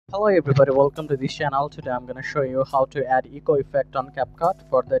Hello everybody, welcome to this channel. Today I'm going to show you how to add echo effect on Capcut.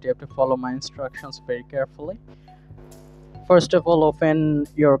 For that you have to follow my instructions very carefully. First of all, open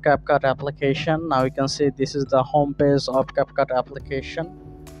your Capcut application. Now you can see this is the home page of Capcut application.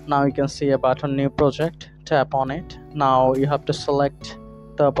 Now you can see a button new project. Tap on it. Now you have to select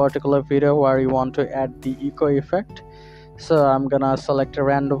the particular video where you want to add the echo effect. So I'm gonna select a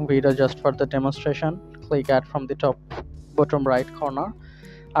random video just for the demonstration. Click add from the top bottom right corner.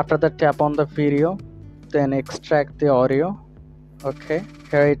 After that, tap on the video, then extract the audio. Okay,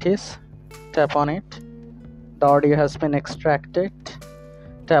 here it is. Tap on it. The audio has been extracted.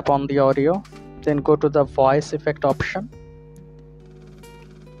 Tap on the audio, then go to the voice effect option.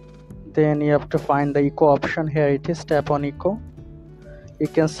 Then you have to find the echo option. Here it is. Tap on echo. You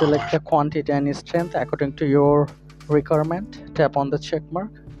can select the quantity and strength according to your requirement. Tap on the check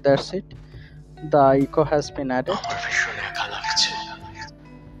mark. That's it. The echo has been added.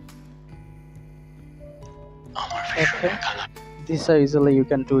 Okay, this is how easily you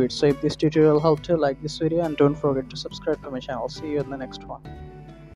can do it. So if this tutorial helped you, like this video and don't forget to subscribe to my channel. See you in the next one.